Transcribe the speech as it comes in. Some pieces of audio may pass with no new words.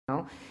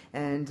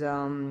And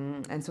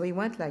so he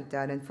went like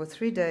that, and for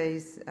 3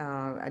 days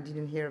I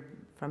didn't hear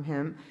from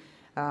him.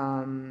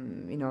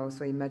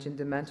 So imagine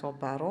the mental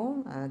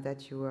battle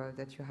that you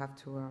have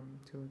to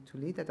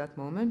lead at that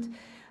moment.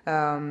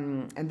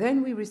 And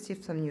then we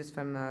received some news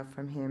from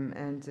him,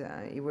 and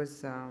it was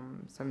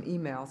some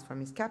emails from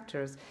his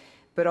captors,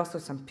 but also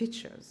some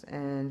pictures.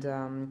 And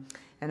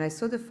I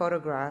saw the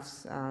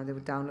photographs. They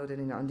were downloaded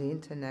on the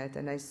internet,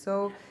 and I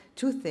saw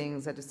two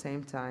things at the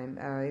same time.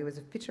 It was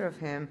a picture of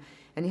him,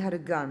 and he had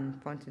a gun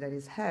pointed at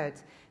his head,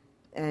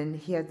 and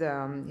he had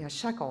a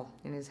shackle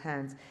in his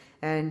hands.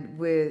 And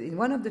in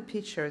one of the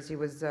pictures, he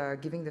was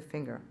giving the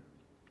finger,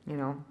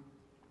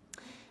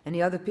 and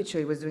the other picture,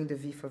 he was doing the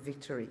V for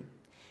victory.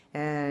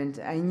 And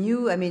I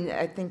knew, I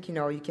think,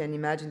 you can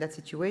imagine that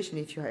situation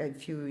if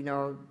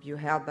you're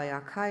held by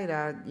Al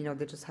Qaeda,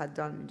 they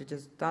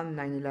just done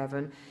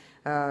 9/11,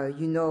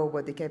 you know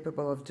what they're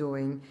capable of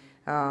doing,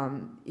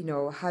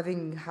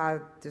 having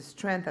had the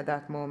strength at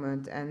that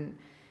moment and,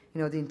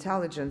 the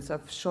intelligence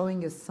of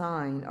showing a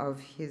sign of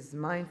his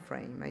mind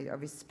frame, of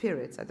his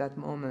spirits at that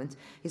moment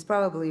is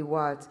probably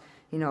what,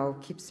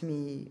 keeps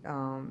me,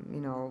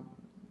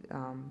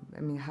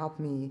 helped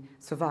me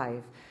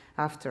survive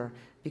after,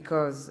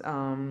 because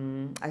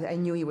I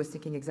knew he was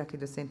thinking exactly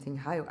the same thing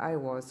I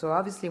was. So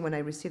obviously when I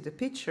received the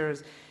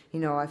pictures,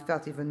 I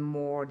felt even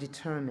more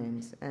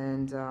determined.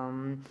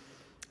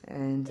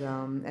 And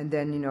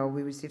then,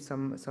 we received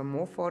some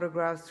more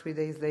photographs 3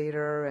 days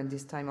later, and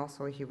this time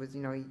also he was,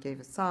 he gave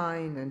a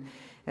sign,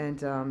 and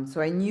so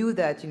I knew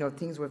that,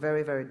 things were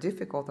very, very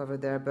difficult over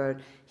there, but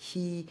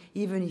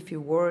even if he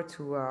were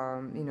to,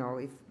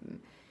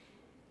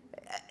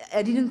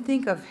 I didn't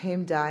think of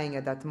him dying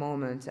at that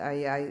moment.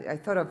 I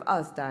thought of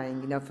us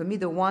dying. For me,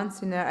 the one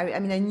scenario,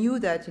 I knew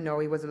that,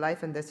 it was a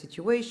life and death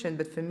situation,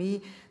 but for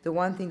me, the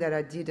one thing that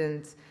I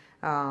didn't,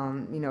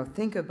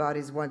 think about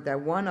is that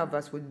one of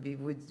us would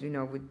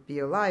be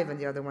alive and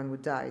the other one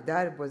would die.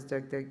 That was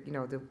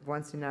the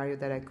one scenario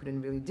that I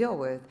couldn't really deal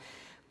with.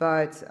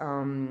 But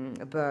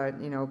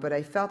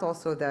I felt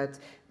also that,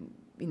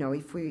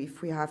 if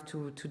we have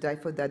to die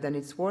for that, then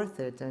it's worth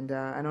it. And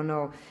I don't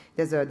know.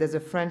 There's a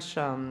French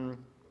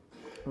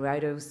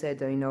writer who said,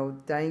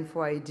 dying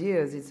for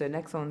ideas, it's an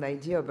excellent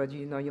idea, but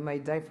you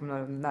might die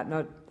from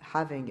not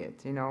having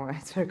it.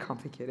 It's a very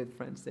complicated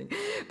French thing,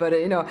 but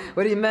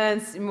what it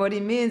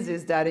means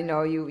is that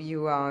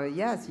you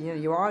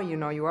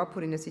are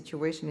put in a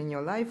situation in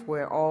your life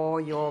where all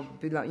your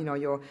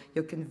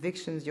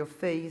convictions, your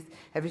faith,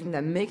 everything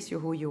that makes you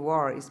who you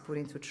are is put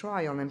into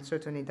trial, and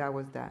certainly that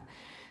was that.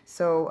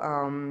 So.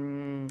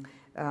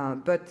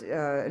 But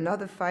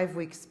another 5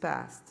 weeks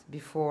passed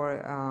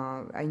before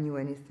I knew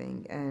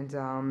anything. And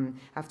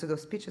after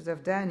those pictures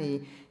of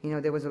Danny,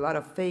 there was a lot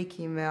of fake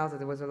emails.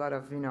 There was a lot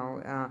of,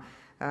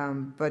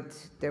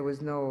 but there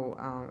was no,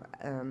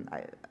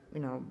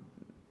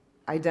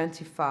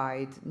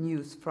 identified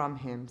news from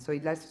him. So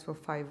it lasted for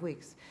 5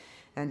 weeks.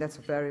 And that's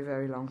a very,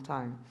 very long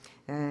time.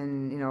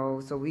 And,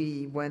 so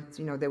we went,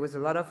 there was a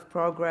lot of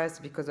progress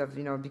because of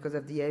the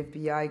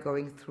FBI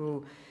going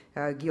through,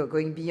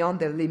 going beyond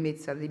their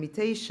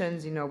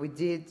limitations. We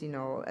did,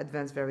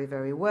 advance very,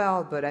 very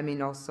well. But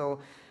also,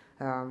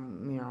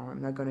 I'm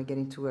not going to get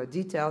into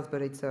details,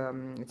 but it's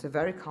a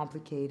very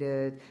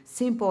complicated,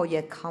 simple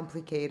yet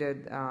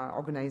complicated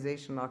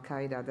organization, Al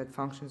Qaeda, that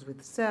functions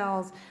with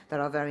cells that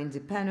are very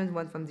independent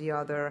one from the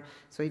other.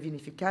 So even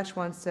if you catch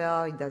one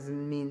cell, it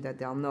doesn't mean that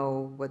they'll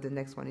know what the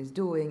next one is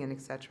doing, and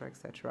et cetera, et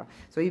cetera.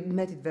 So it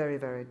made it very,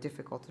 very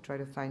difficult to try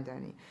to find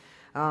any.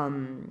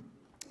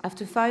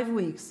 After 5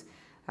 weeks,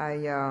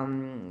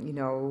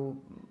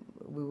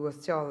 we were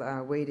still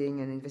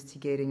waiting and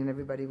investigating, and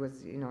everybody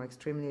was,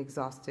 extremely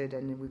exhausted,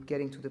 and we were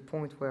getting to the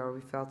point where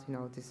we felt,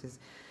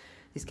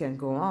 this can't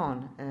go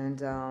on.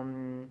 And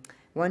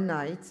one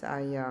night,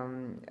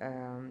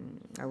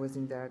 I was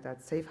in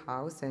that safe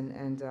house,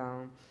 and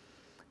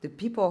the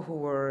people who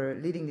were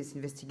leading this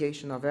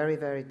investigation are very,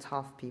 very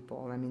tough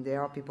people. They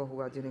are people who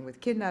are dealing with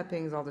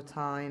kidnappings all the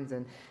time,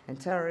 and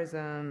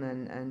terrorism,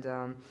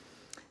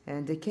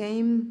 and they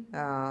came,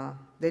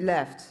 they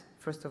left,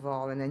 first of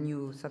all, and I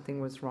knew something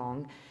was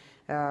wrong.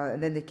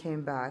 And then they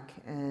came back,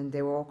 and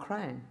they were all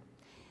crying.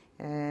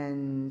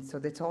 And so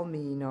they told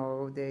me,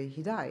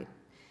 he died.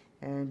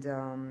 And,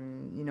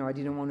 I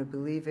didn't want to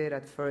believe it.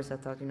 At first, I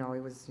thought, it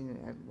was,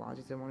 I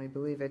just didn't want to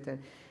believe it.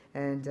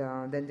 And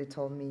then they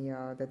told me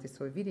that they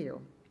saw a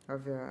video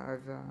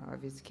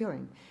of his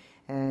killing.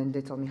 And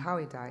they told me how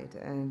he died.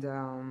 And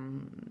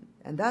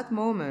that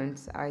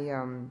moment,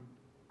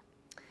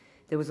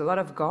 there was a lot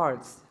of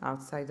guards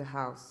outside the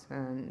house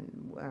and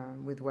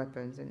with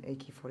weapons and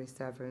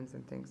AK-47s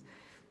and things.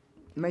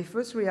 My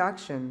first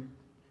reaction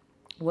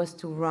was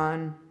to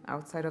run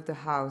outside of the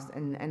house,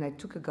 and I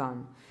took a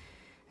gun.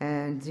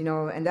 And,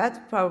 and that's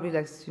probably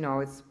it's,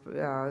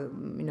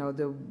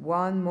 the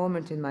one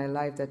moment in my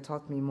life that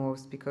taught me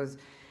most, because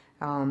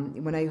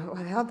when I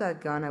held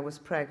that gun, I was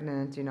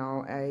pregnant,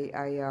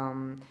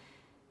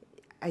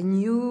 I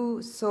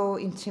knew so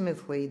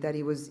intimately that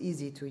it was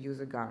easy to use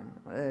a gun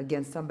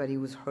against somebody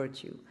who's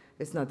hurt you.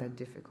 It's not that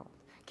difficult.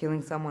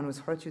 Killing someone who's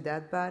hurt you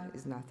that bad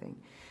is nothing.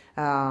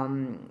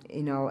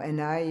 You know,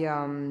 and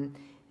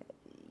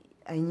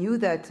I knew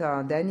that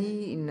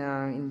Danny,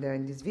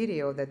 in this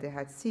video that they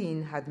had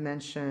seen, had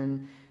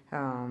mentioned,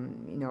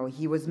 you know,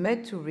 he was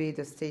meant to read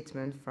a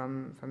statement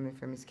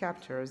from his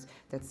captors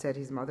that said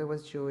his mother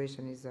was Jewish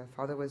and his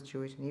father was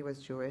Jewish and he was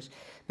Jewish.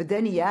 But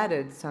then he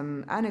added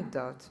some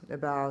anecdote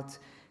about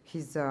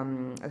his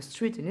a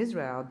street in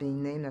Israel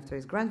being named after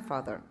his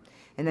grandfather.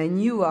 And I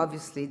knew,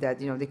 obviously, that,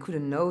 you know, they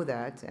couldn't know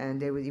that,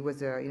 and he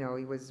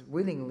was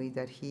willingly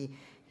that he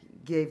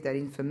gave that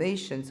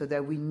information so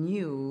that we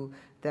knew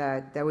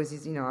that that was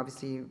his, you know,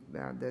 obviously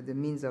the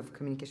means of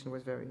communication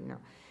was very, you know,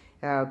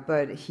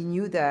 but he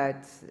knew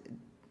that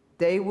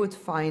they would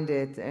find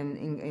it and,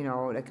 you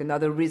know, like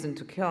another reason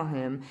to kill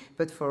him.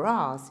 But for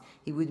us,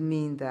 it would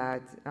mean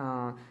that,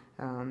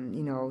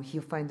 you know,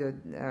 he'll find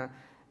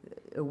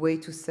a way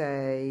to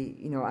say,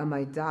 you know, I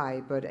might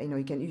die, but, you know,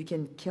 you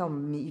can kill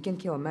me, you can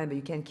kill a man, but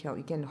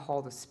you can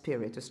hold a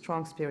spirit. A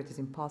strong spirit is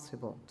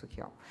impossible to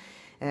kill.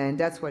 And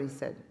that's what he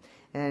said.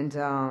 And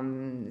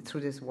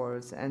through these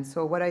words. And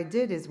so what I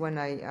did is when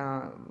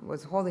I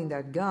was holding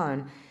that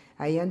gun,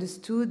 I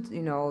understood,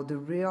 you know, the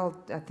real,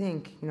 I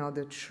think, you know,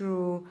 the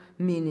true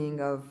meaning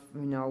of,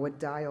 you know, what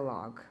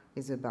dialogue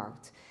is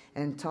about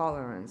and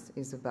tolerance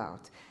is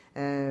about.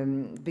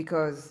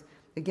 Because,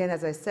 again,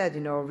 as I said,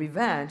 you know,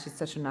 revenge is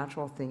such a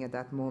natural thing at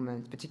that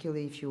moment,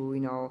 particularly if you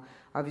know,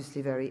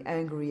 obviously very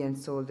angry and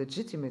so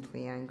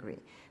legitimately angry.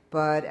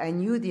 But I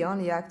knew the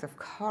only act of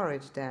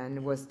courage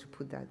then was to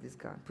put down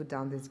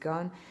this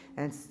gun,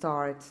 and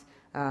start,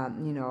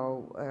 you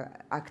know,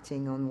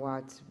 acting on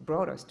what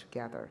brought us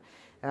together.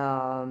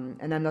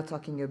 And I'm not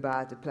talking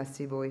about the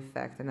placebo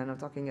effect, and I'm not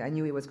talking, I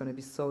knew it was going to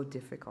be so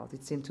difficult.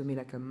 It seemed to me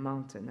like a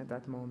mountain at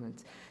that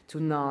moment to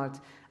not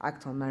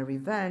act on my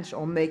revenge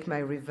or make my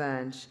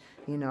revenge,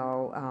 you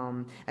know,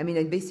 I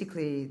mean,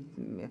 basically,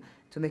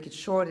 to make it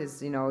short,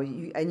 is, you know,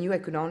 I knew I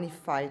could only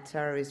fight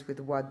terrorists with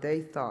what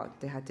they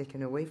thought they had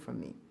taken away from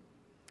me.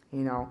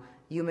 You know,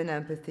 human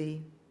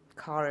empathy,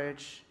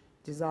 courage,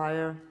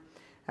 desire,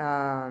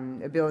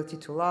 ability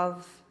to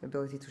love,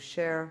 ability to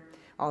share,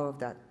 all of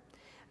that.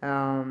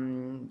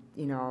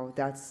 You know,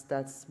 that's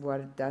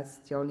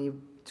the only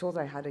tools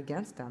I had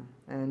against them.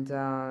 And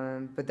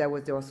but that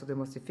was also the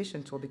most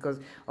efficient tool, because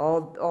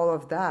all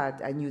of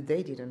that I knew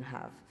they didn't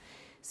have.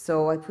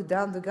 So I put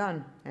down the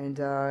gun, and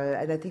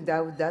I think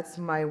that's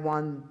my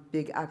one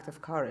big act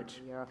of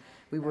courage.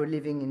 We were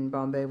living in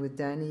Bombay with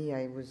Danny.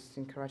 I was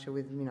in Karachi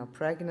with, you know,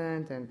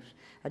 pregnant, and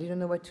I didn't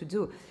know what to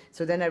do.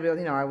 So then I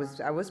realized, you know,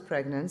 I was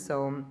pregnant.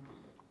 So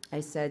I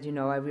said, you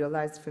know, I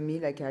realized for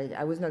me, like,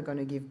 I was not going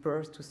to give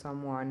birth to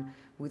someone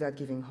without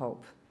giving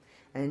hope.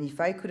 And if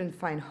I couldn't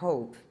find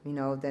hope, you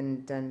know,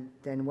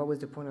 then what was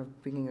the point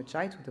of bringing a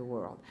child to the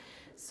world?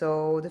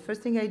 So the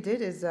first thing I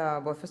did is,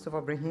 well, first of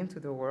all, bring him to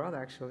the world,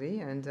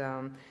 actually, and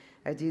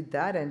I did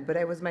that. But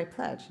it was my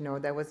pledge, you know,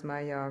 that was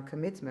my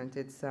commitment.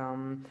 It's,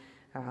 you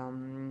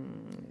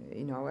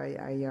know,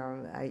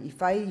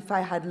 if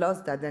I had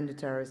lost that, then the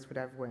terrorists would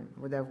have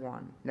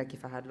won. Like,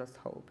 if I had lost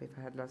hope, if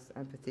I had lost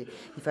empathy,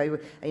 if I,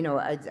 you know,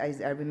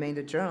 I remained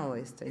a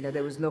journalist. You know,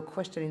 there was no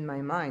question in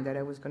my mind that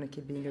I was going to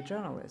keep being a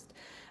journalist.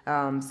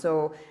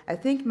 So I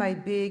think my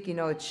big, you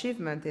know,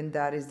 achievement in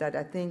that is that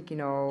I think, you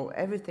know,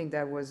 everything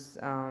that was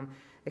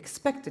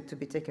expected to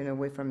be taken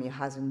away from me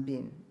hasn't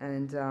been,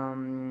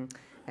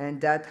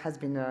 and that has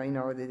been, you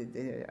know,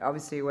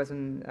 obviously it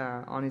wasn't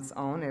on its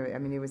own. I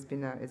mean, it's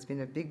been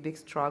a big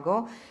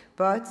struggle,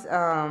 but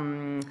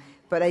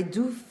I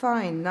do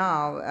find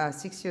now,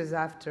 6 years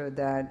after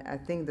that, I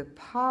think the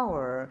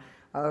power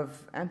of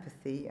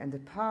empathy and the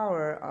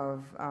power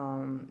of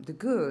the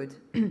good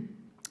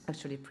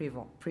actually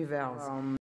prevails.